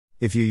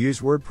If you use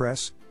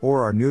WordPress,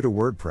 or are new to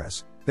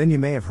WordPress, then you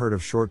may have heard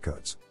of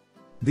shortcodes.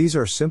 These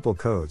are simple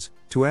codes,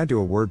 to add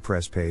to a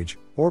WordPress page,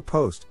 or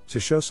post, to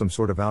show some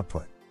sort of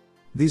output.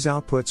 These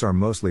outputs are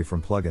mostly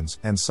from plugins,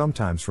 and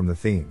sometimes from the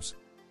themes.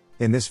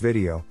 In this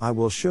video, I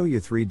will show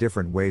you 3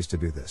 different ways to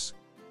do this.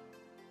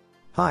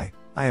 Hi,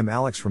 I am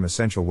Alex from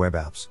Essential Web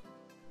Apps.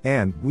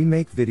 And, we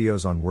make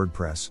videos on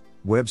WordPress,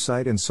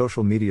 website and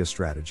social media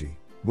strategy,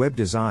 web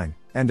design,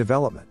 and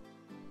development.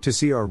 To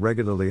see our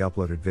regularly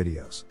uploaded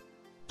videos,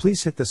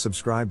 please hit the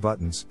subscribe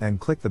buttons and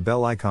click the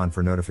bell icon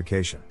for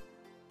notification.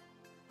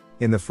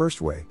 In the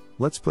first way,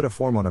 let's put a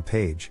form on a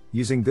page,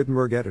 using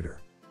Gutenberg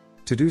Editor.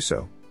 To do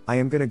so, I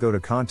am going to go to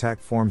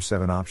Contact Form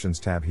 7 Options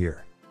tab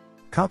here.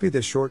 Copy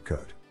this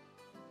shortcode.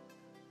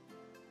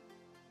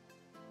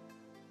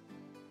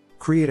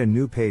 Create a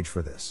new page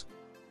for this.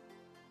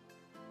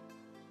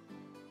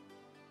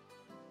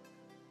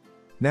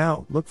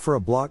 Now, look for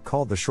a block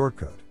called the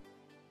shortcode.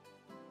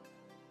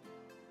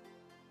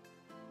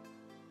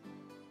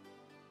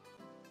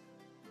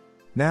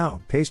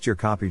 Now, paste your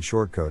copied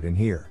shortcode in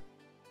here.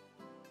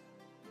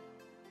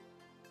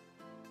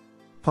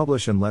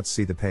 Publish and let's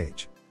see the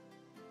page.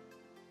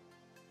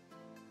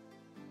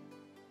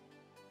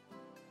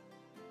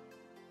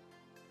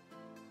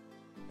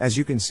 As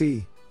you can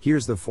see,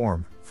 here's the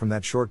form from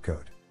that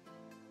shortcode.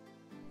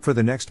 For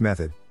the next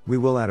method, we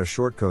will add a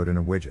shortcode in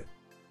a widget.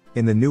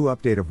 In the new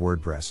update of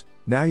WordPress,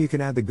 now you can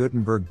add the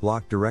Gutenberg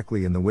block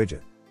directly in the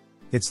widget.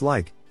 It's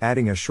like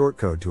adding a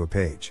shortcode to a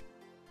page.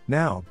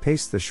 Now,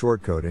 paste the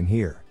shortcode in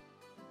here.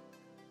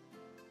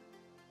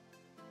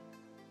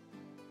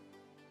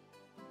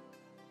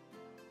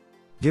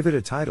 Give it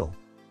a title.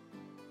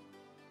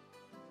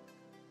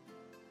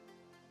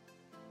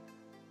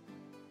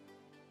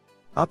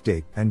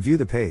 Update and view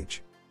the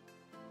page.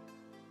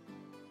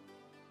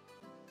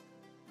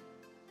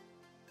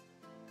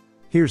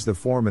 Here's the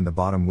form in the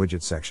bottom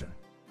widget section.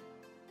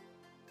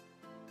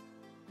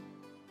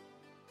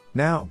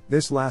 Now,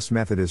 this last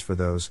method is for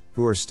those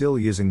who are still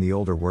using the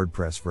older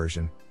WordPress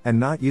version and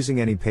not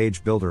using any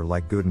page builder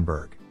like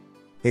Gutenberg.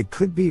 It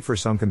could be for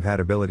some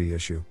compatibility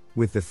issue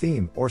with the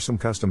theme or some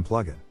custom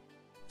plugin.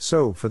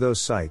 So, for those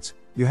sites,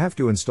 you have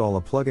to install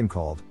a plugin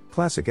called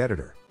Classic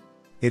Editor.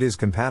 It is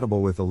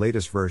compatible with the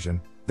latest version,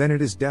 then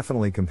it is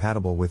definitely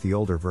compatible with the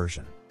older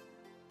version.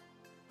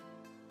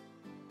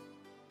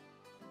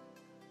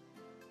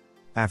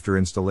 After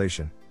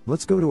installation,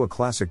 let's go to a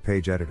classic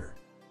page editor.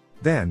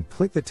 Then,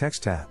 click the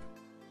Text tab.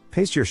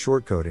 Paste your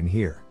shortcode in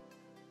here.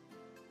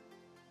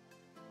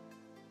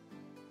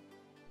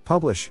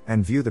 Publish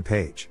and view the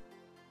page.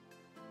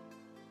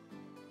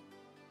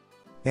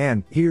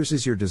 And, here's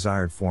is your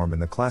desired form in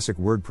the classic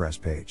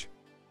WordPress page.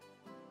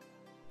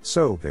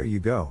 So, there you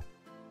go.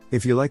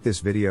 If you like this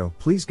video,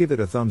 please give it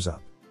a thumbs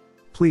up.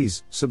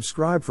 Please,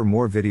 subscribe for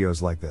more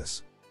videos like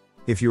this.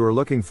 If you are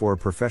looking for a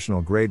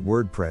professional grade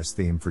WordPress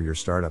theme for your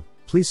startup,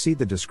 please see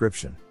the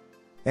description.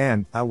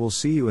 And, I will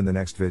see you in the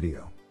next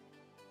video.